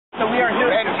So we are here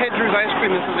at Ted Drewes Ice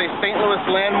Cream. This is a St. Louis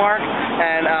landmark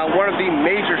and one of the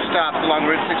major stops along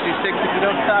Route 66. If you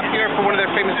don't stop here for one of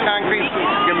their famous concretes,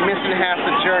 you're missing half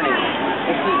the journey.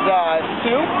 This is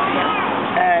Sue.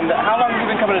 And how long have you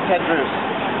been coming to Ted Drewes?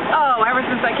 Oh, ever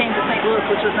since I came to St. Louis,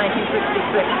 which was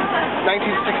 1966.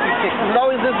 1966. Is it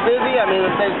always this busy? I mean,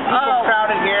 there's people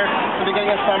crowded here at the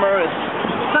beginning of summer.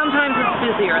 Sometimes it's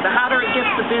busier. The hotter it gets,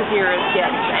 the busier it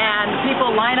gets. And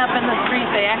people line up in the street.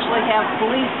 They actually have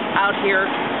police out here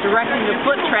directing the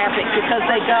foot traffic because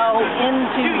they go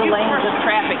into the lanes of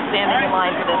traffic standing in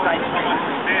line for this ice cream.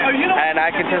 And I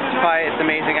can testify it's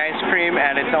amazing ice cream,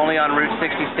 and it's only on Route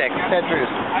 66. Ted Drewes,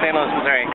 St. Louis, Missouri.